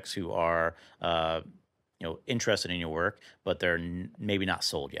prospects who are, interested in your work, but they're maybe not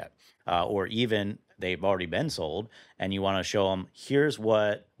sold yet, or even they've already been sold, and you want to show them, here's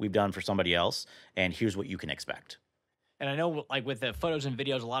what we've done for somebody else, and here's what you can expect. And I know like with the photos and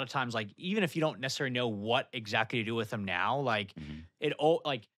videos, a lot of times, like even if you don't necessarily know what exactly to do with them now, like Mhm. it all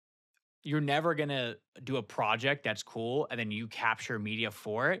like you're never gonna do a project that's cool and then you capture media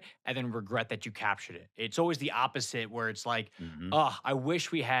for it and then regret that you captured it. It's always the opposite where it's like, Mhm. oh, I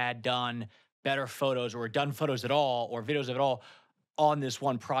wish we had done better photos or done photos at all or videos at all on this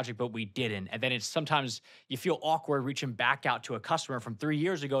one project, but we didn't. And then it's sometimes you feel awkward reaching back out to a customer from 3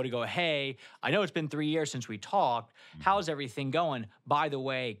 years ago to go, hey, I know it's been 3 years since we talked. Mhm. How's everything going? By the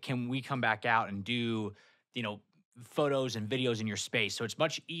way, can we come back out and do, you know, photos and videos in your space? So it's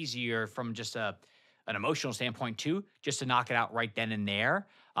much easier from just an emotional standpoint too, just to knock it out right then and there.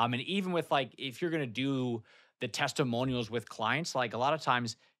 And even with like, if you're going to do the testimonials with clients, like a lot of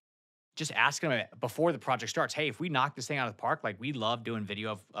times just asking them before the project starts, hey, if we knock this thing out of the park, like we love doing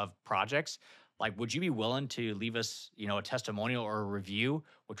video of projects. Like, would you be willing to leave us, you know, a testimonial or a review,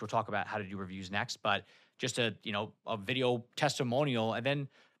 which we'll talk about how to do reviews next, but just a, you know, a video testimonial. And then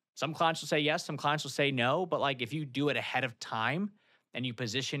some clients will say yes, some clients will say no. But like if you do it ahead of time and you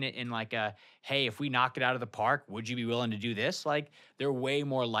position it in like a, hey, if we knock it out of the park, would you be willing to do this? Like they're way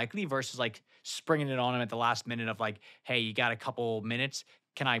more likely versus like springing it on them at the last minute of like, hey, you got a couple minutes,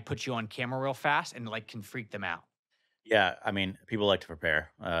 can I put you on camera real fast, and like can freak them out. Yeah, I mean, people like to prepare.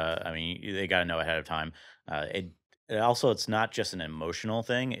 I mean, they got to know ahead of time. It also, it's not just an emotional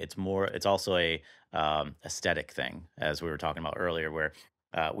thing. It's also a aesthetic thing, as we were talking about earlier, where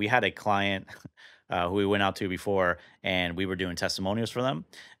we had a client who we went out to before, and we were doing testimonials for them,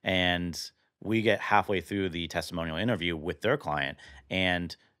 and we get halfway through the testimonial interview with their client,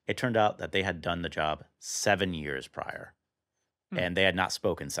 and it turned out that they had done the job 7 years prior Hmm. and they had not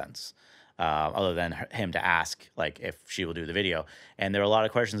spoken since, other than him to ask like if she will do the video. And there were a lot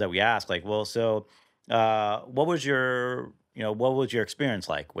of questions that we asked, like, well, so what was your what was your experience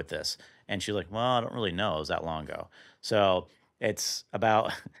like with this? And she's like, well, I don't really know. It was that long ago. So it's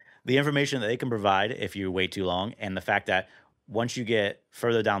about the information that they can provide if you wait too long, and the fact that once you get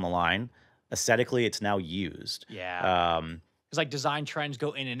further down the line, aesthetically, it's now used. Yeah. Um, Because like design trends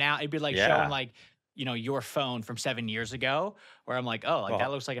go in and out. It'd be like showing yeah. like, you know, your phone from 7 years ago, where I'm like, oh, like that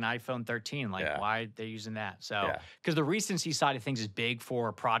Well, looks like an iPhone 13. Like, yeah. why they're using that? So, Yeah. because the recency side of things is big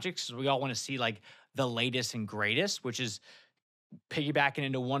for projects. 'Cause we all want to see like the latest and greatest, which is piggybacking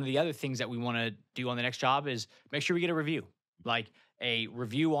into one of the other things that we want to do on the next job is make sure we get a review. Like a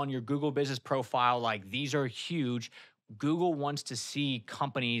review on your Google business profile. Like these are huge. Google wants to see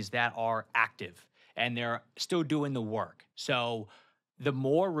companies that are active and they're still doing the work. So the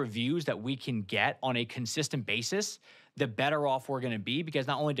more reviews that we can get on a consistent basis, the better off we're going to be because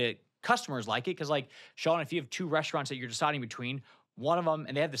not only do customers like it, because like Sean, if you have two restaurants that you're deciding between, one of them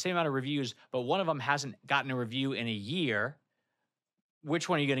and they have the same amount of reviews, but one of them hasn't gotten a review in a year, which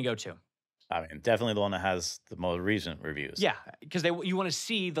one are you gonna go to? I mean, definitely the one that has the most recent reviews. Yeah, because they you wanna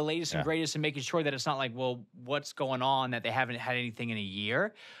see the latest and Yeah. greatest and making sure that it's not like, well, what's going on that they haven't had anything in a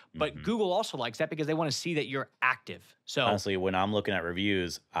year? But Mhm. Google also likes that because they wanna see that you're active. So, Honestly, when I'm looking at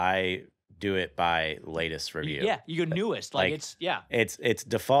reviews, I do it by latest review. yeah, you go newest, like, Like it's yeah. its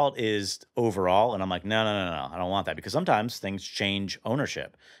default is overall, and I'm like, no, no, no, no, I don't want that because sometimes things change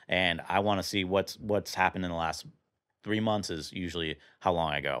ownership, and I want to see what's happened in the last 3 months is usually how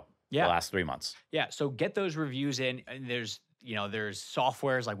long I go. The Yeah. last 3 months. Yeah, so get those reviews in, and there's you know there's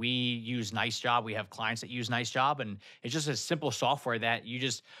softwares like we use Nice Job. We have clients that use Nice Job, and it's just a simple software that you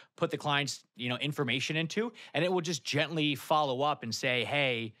just put the client's information into, and it will just gently follow up and say,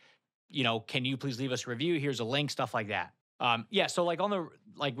 hey, can you please leave us a review? Here's a link, stuff like that. Yeah, so like on the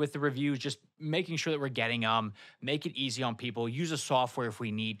like with the reviews, just making sure that we're getting make it easy on people. Use a software if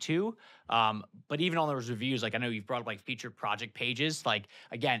we need to. But even on those reviews, like I know you've brought up like featured project pages. Like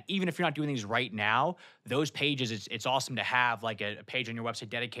again, even if you're not doing these right now, those pages, it's awesome to have like a page on your website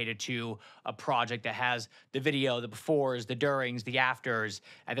dedicated to a project that has the video, the befores, the durings, the afters,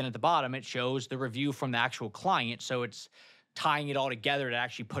 and then at the bottom it shows the review from the actual client. So it's tying it all together that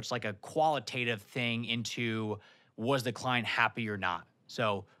actually puts like a qualitative thing into was the client happy or not.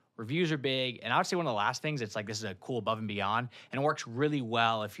 So reviews are big. And I would say one of the last things, it's like this is a cool above and beyond. And it works really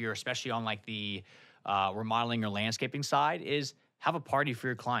well if you're especially on like the remodeling or landscaping side, is have a party for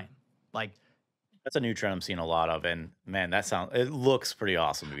your client. Like, That's a new trend I'm seeing a lot of, and man, it looks pretty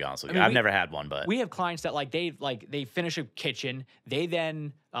awesome to be honest with I you. mean, I've we never had one, but we have clients that they finish a kitchen, they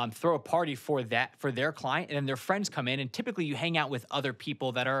then throw a party for their client, and then their friends come in, and typically you hang out with other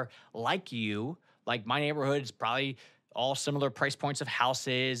people that are like you. Like my neighborhood is probably all similar price points of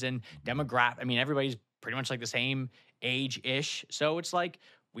houses and demographic. I mean, everybody's pretty much like the same age ish, so it's like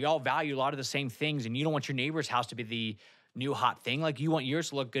we all value a lot of the same things, and you don't want your neighbor's house to be new hot thing. Like, you want yours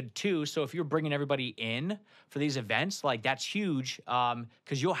to look good too. So if you're bringing everybody in for these events, like, that's huge,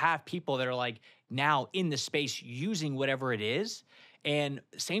 because you'll have people that are like now in the space using whatever it is. And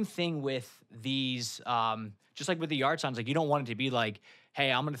same thing with these, just like with the yard signs, like, you don't want it to be like,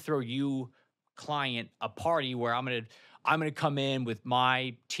 hey, I'm going to throw you client a party where I'm gonna come in with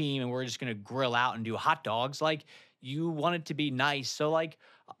my team and we're just gonna grill out and do hot dogs. Like, you want it to be nice. So like,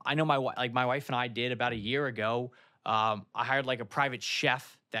 I know my wife and I did about a year ago. I hired like a private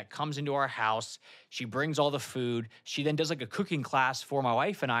chef that comes into our house. She brings all the food. She then does like a cooking class for my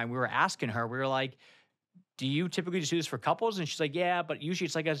wife and I. And we were asking her, we were like, do you typically just do this for couples? And she's like, yeah, but usually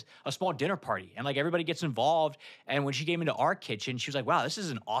it's like a small dinner party and like everybody gets involved. And when she came into our kitchen, she was like, wow, this is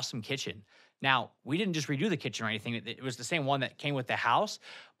an awesome kitchen. Now, we didn't just redo the kitchen or anything. It was the same one that came with the house.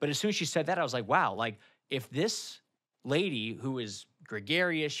 But as soon as she said that, I was like, wow, like, if this lady who is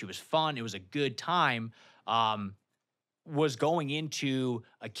gregarious, she was fun, it was a good time, was going into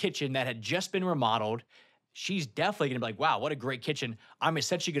a kitchen that had just been remodeled, she's definitely gonna be like, wow, what a great kitchen. I'm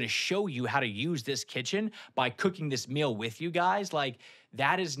essentially gonna show you how to use this kitchen by cooking this meal with you guys. Like,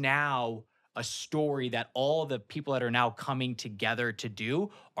 that is now a story that all the people that are now coming together to do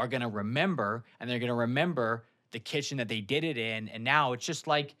are gonna remember, and they're gonna remember the kitchen that they did it in. And now it's just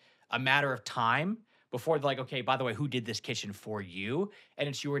like a matter of time before they're like, okay, by the way, who did this kitchen for you? And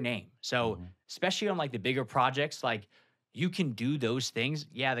it's your name. So, especially on like the bigger projects, like, you can do those things.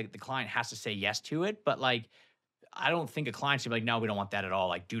 Yeah, the client has to say yes to it, but like, I don't think a client should be like, no, we don't want that at all.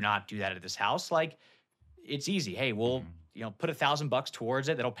 Like, do not do that at this house. Like, it's easy. Hey, we'll, put $1,000 towards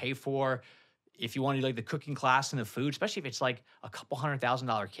it. That'll pay for, if you want to do like the cooking class and the food, especially if it's like a couple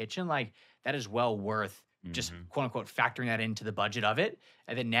 $100,000 kitchen, like, that is well worth just quote unquote factoring that into the budget of it.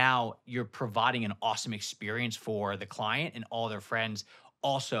 And then now you're providing an awesome experience for the client, and all their friends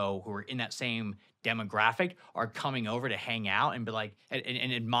also who are in that same demographic are coming over to hang out and be like,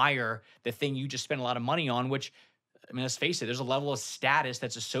 and admire the thing you just spent a lot of money on, which, I mean, let's face it, there's a level of status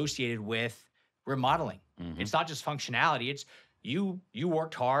that's associated with remodeling. It's not just functionality. It's you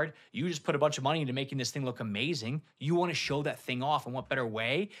worked hard. You just put a bunch of money into making this thing look amazing. You want to show that thing off. And what better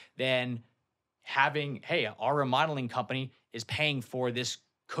way than having, hey, our remodeling company is paying for this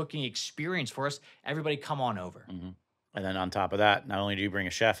cooking experience for us. Everybody come on over. And then on top of that, not only do you bring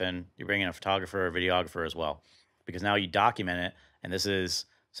a chef in, you bring in a photographer or videographer as well, because now you document it, and this is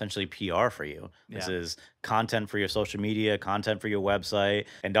essentially PR for you. This is content for your social media, content for your website,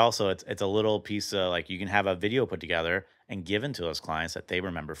 and also it's a little piece of, like, you can have a video put together and given to those clients that they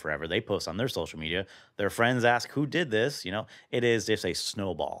remember forever. They post on their social media. Their friends ask, who did this? It is just a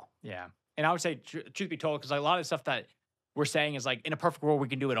snowball. Yeah. And I would say, truth be told, because a lot of the stuff that we're saying is like, in a perfect world, we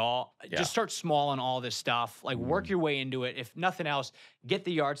can do it all. Just start small on all this stuff. Like, work your way into it. If nothing else, get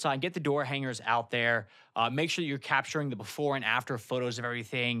the yard sign, get the door hangers out there. Make sure you're capturing the before and after photos of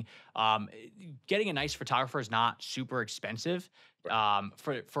everything. Getting a nice photographer is not super expensive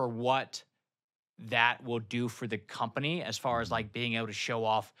for what that will do for the company, as far as like being able to show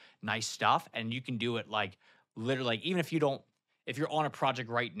off nice stuff. And you can do it like literally, like, even if you're on a project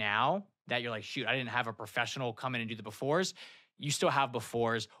right now that you're like, shoot, I didn't have a professional come in and do the befores, you still have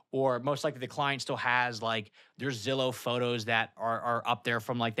befores, or most likely the client still has like their Zillow photos that are up there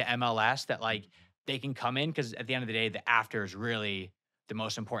from like the MLS that like they can come in, because at the end of the day, the after is really the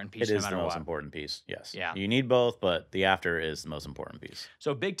most important piece. It is no the matter most what. important piece. Yes. Yeah. You need both, but the after is the most important piece.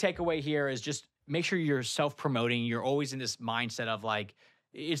 So big takeaway here is just make sure you're self-promoting. You're always in this mindset of like,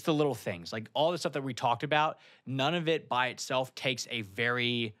 it's the little things, like all the stuff that we talked about. None of it by itself takes a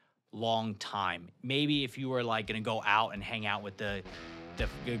very long time. Maybe if you were like going to go out and hang out with the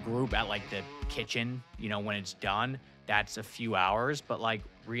group at like the kitchen, when it's done, that's a few hours. But like,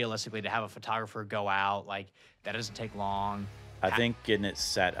 realistically, to have a photographer go out, like, that doesn't take long. I think getting it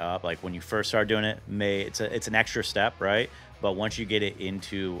set up, like when you first start doing it, it's an extra step, right? But once you get it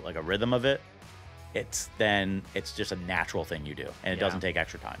into like a rhythm of it, it's just a natural thing you do, and it doesn't take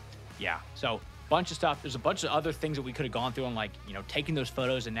extra time. Yeah. So bunch of stuff. There's a bunch of other things that we could have gone through, and like, taking those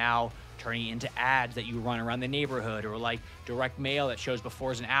photos and now turning it into ads that you run around the neighborhood, or like direct mail that shows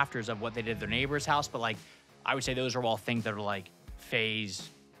befores and afters of what they did at their neighbor's house. But like, I would say those are all things that are like phase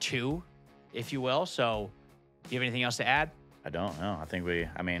 2, if you will. So do you have anything else to add? I don't know. I think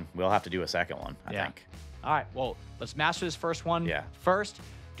we'll have to do a second one, I think. All right. Well, let's master this first one. Yeah. First,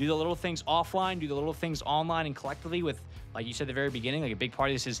 do the little things offline, do the little things online and collectively with, like you said at the very beginning, like a big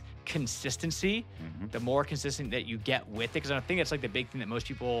part of this is consistency. The more consistent that you get with it, because I think that's like the big thing that most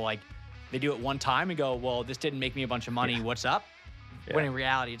people, like, they do it one time and go, well, this didn't make me a bunch of money. What's up? When in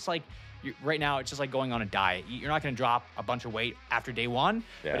reality, it's like, right now, it's just like going on a diet. You're not going to drop a bunch of weight after day one,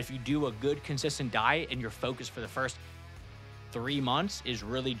 but if you do a good, consistent diet and you're focused for the first 3 months is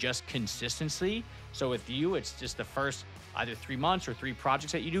really just consistency. So with you, it's just the first either 3 months or 3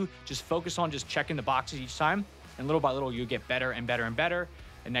 projects that you do. Just focus on just checking the boxes each time. And little by little, you'll get better and better and better.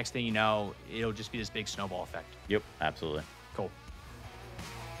 And next thing you know, it'll just be this big snowball effect. Yep, absolutely. Cool.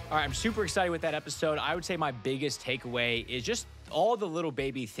 All right, I'm super excited with that episode. I would say my biggest takeaway is just all the little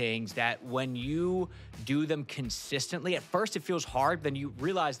baby things that when you do them consistently, at first it feels hard, then you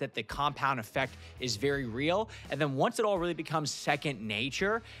realize that the compound effect is very real. And then once it all really becomes second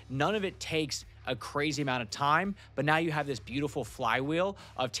nature, none of it takes a crazy amount of time, but now you have this beautiful flywheel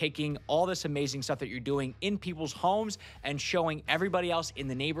of taking all this amazing stuff that you're doing in people's homes and showing everybody else in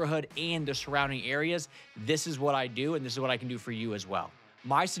the neighborhood and the surrounding areas, this is what I do and this is what I can do for you as well.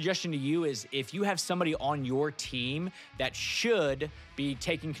 My suggestion to you is if you have somebody on your team that should be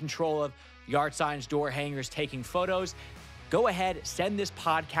taking control of yard signs, door hangers, taking photos, go ahead, send this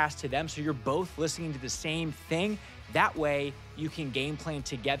podcast to them so you're both listening to the same thing. That way you can game plan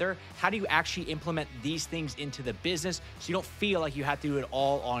together. How do you actually implement these things into the business so you don't feel like you have to do it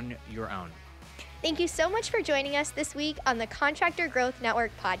all on your own? Thank you so much for joining us this week on the Contractor Growth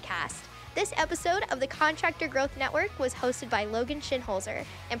Network podcast. This episode of the Contractor Growth Network was hosted by Logan Shinholzer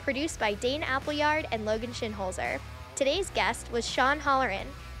and produced by Dane Appleyard and Logan Shinholzer. Today's guest was Sean Holleran.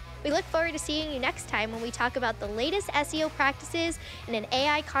 We look forward to seeing you next time when we talk about the latest SEO practices in an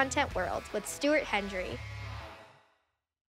AI content world with Stuart Hendry.